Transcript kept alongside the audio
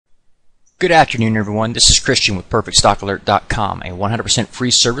Good afternoon, everyone. This is Christian with PerfectStockAlert.com, a 100%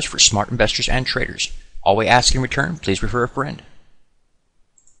 free service for smart investors and traders. All we ask in return, please refer a friend.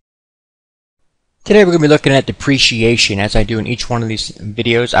 Today we're going to be looking at depreciation. As I do in each one of these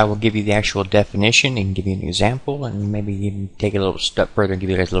videos, I will give you the actual definition and give you an example and maybe even take it a little step further and give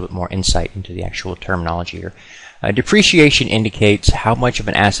you guys a little bit more insight into the actual terminology here. Depreciation indicates how much of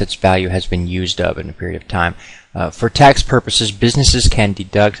an asset's value has been used up in a period of time. For tax purposes, businesses can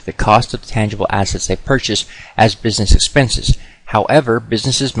deduct the cost of the tangible assets they purchase as business expenses. However,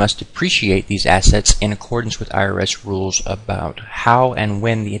 businesses must depreciate these assets in accordance with IRS rules about how and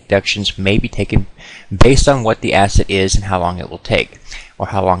when the deductions may be taken based on what the asset is and how long it will take, or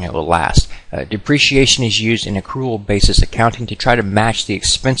how long it will last. Depreciation is used in accrual basis accounting to try to match the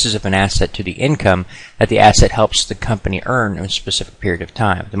expenses of an asset to the income that the asset helps the company earn in a specific period of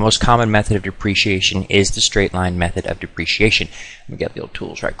time. The most common method of depreciation is the straight line method of depreciation. Let me get the old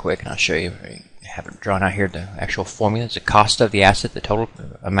tools right quick and I'll show you. I have it drawn out here, the actual formula. It's the cost of the asset, the total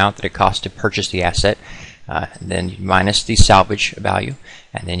amount that it costs to purchase the asset, then you minus the salvage value,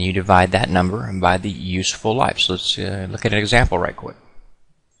 and then you divide that number by the useful life. So let's look at an example right quick.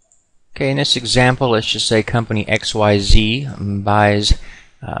 Okay, in this example, let's just say company XYZ buys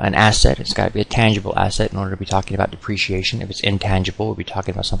an asset. It's got to be a tangible asset in order to be talking about depreciation. If it's intangible, we'll be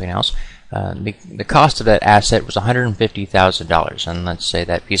talking about something else. The cost of that asset was $150,000, and let's say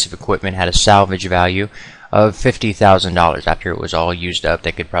that piece of equipment had a salvage value of $50,000. After it was all used up,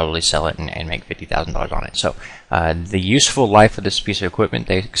 they could probably sell it and make $50,000 on it. So the useful life of this piece of equipment,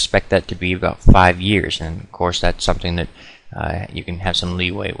 they expect that to be about 5 years, and of course that's something that you can have some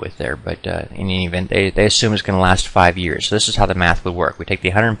leeway with there, but in any event, they assume it's going to last 5 years. So this is how the math would work. We take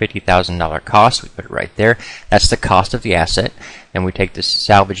the $150,000 cost, we put it right there. That's the cost of the asset. Then we take the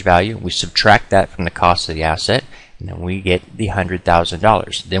salvage value, we subtract that from the cost of the asset, and then we get the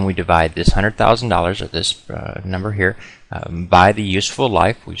 $100,000. Then we divide this $100,000, or this number here, by the useful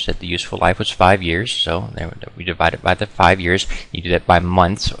life. We said the useful life was 5 years, so we divide it by the 5 years. You do that by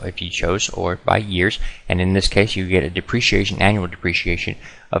months if you chose, or by years, and in this case you get a depreciation, annual depreciation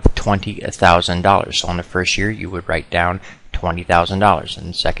of $20,000. So on the first year you would write down $20,000, and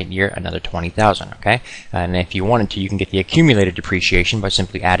the second year another $20,000. Okay, and if you wanted to, you can get the accumulated depreciation by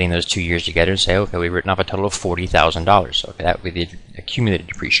simply adding those 2 years together and say, okay, we've written off a total of $40,000. So okay, that would be the accumulated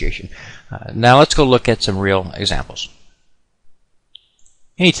depreciation. Now let's go look at some real examples.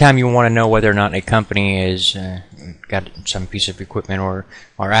 Anytime you want to know whether or not a company is got some piece of equipment or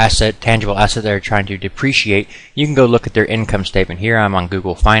asset, tangible asset they're trying to depreciate, you can go look at their income statement. Here I'm on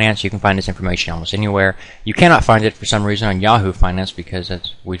Google Finance. You can find this information almost anywhere. You cannot find it for some reason on Yahoo Finance because,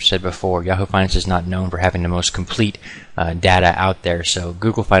 as we've said before, Yahoo Finance is not known for having the most complete data out there. So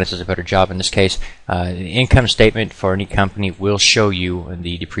Google Finance does a better job in this case. The income statement for any company will show you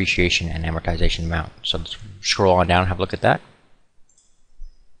the depreciation and amortization amount. So let's scroll on down and have a look at that.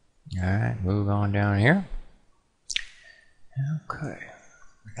 Alright, move on down here. Okay,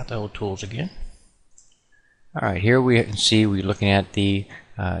 I got the old tools again. Alright, here we can see we're looking at the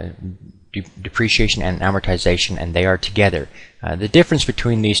depreciation and amortization, and they are together. The difference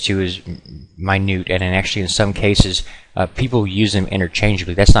between these two is minute, and actually in some cases people use them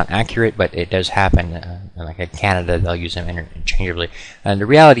interchangeably. That's not accurate, but it does happen. Like in Canada, they'll use them interchangeably. The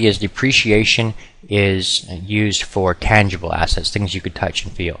reality is depreciation is used for tangible assets, things you could touch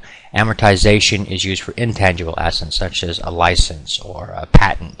and feel. Amortization is used for intangible assets, such as a license or a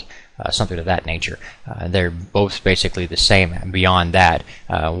patent. Something of that nature. They're both basically the same. Beyond that,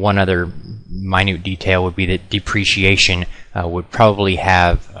 one other minute detail would be that depreciation would probably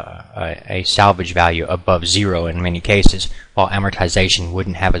have a salvage value above zero in many cases, while amortization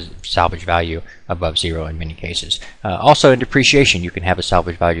wouldn't have a salvage value above zero in many cases. Also in depreciation, you can have a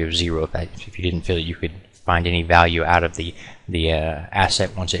salvage value of zero if you didn't feel that you could find any value out of the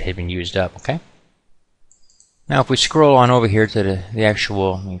asset once it had been used up. Okay. Now if we scroll on over here to the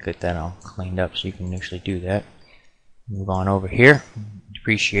actual, let me get that all cleaned up so you can actually do that. Move on over here,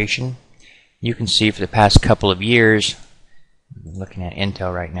 depreciation. You can see for the past couple of years, I'm looking at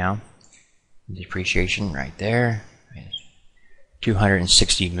Intel right now, depreciation right there,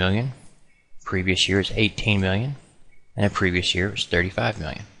 $260 million. Previous year is $18 million, and the previous year was $35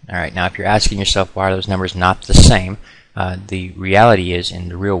 million. Alright, now if you're asking yourself why are those numbers not the same, the reality is in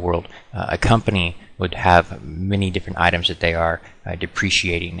the real world, a company would have many different items that they are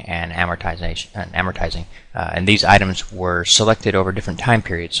depreciating and amortizing. And these items were selected over different time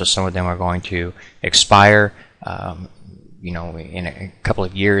periods. So some of them are going to expire in a couple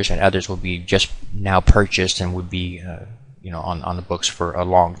of years, and others will be just now purchased and would be on the books for a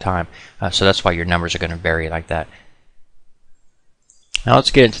long time. So that's why your numbers are going to vary like that. Now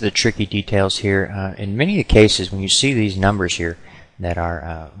let's get into the tricky details here. In many of the cases, when you see these numbers here that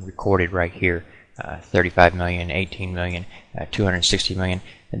are recorded right here, 35 million, 18 million, 260 million,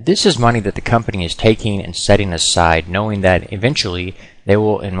 this is money that the company is taking and setting aside, knowing that eventually they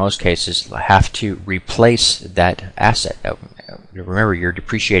will, in most cases, have to replace that asset. Remember, you're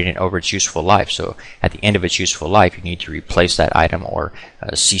depreciating it over its useful life, so at the end of its useful life, you need to replace that item or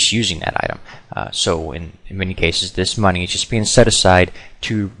cease using that item. So in many cases, this money is just being set aside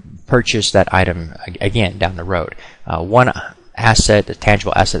to purchase that item again down the road. One asset, a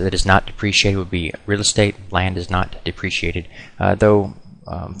tangible asset that is not depreciated would be real estate. Land is not depreciated, though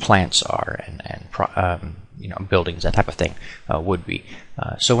plants are, and buildings, that type of thing would be.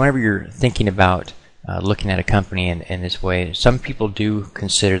 So whenever you're thinking about looking at a company in this way, some people do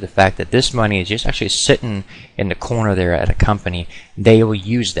consider the fact that this money is just actually sitting in the corner there at a company. They will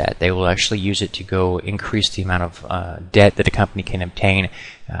use that. They will actually use it to go increase the amount of debt that a company can obtain,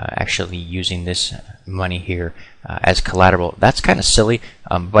 actually using this money here as collateral. That's kind of silly,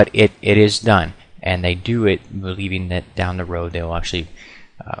 but it is done, and they do it believing that down the road they will actually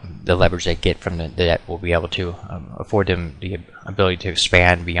the leverage they get from the debt will be able to afford them the ability to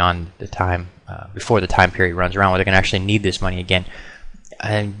expand beyond the time before the time period runs around, where they're going to actually need this money again.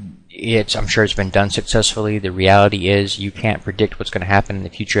 And I'm sure it's been done successfully. The reality is you can't predict what's going to happen in the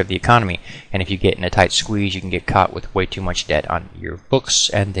future of the economy, and if you get in a tight squeeze, you can get caught with way too much debt on your books,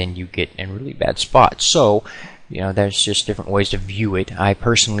 and then you get in really bad spots. So there's just different ways to view it. I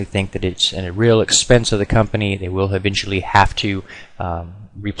personally think that it's a real expense of the company. They will eventually have to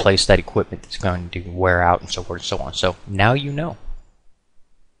replace that equipment that's going to wear out and so forth and so on. So now you know.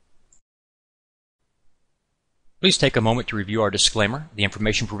 Please take a moment to review our disclaimer. The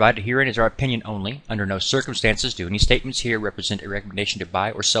information provided herein is our opinion only. Under no circumstances do any statements here represent a recommendation to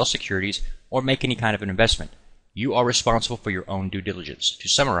buy or sell securities or make any kind of an investment. You are responsible for your own due diligence. To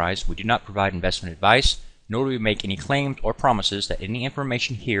summarize, we do not provide investment advice, nor do we make any claims or promises that any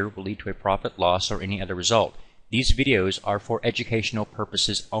information here will lead to a profit, loss, or any other result. These videos are for educational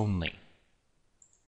purposes only.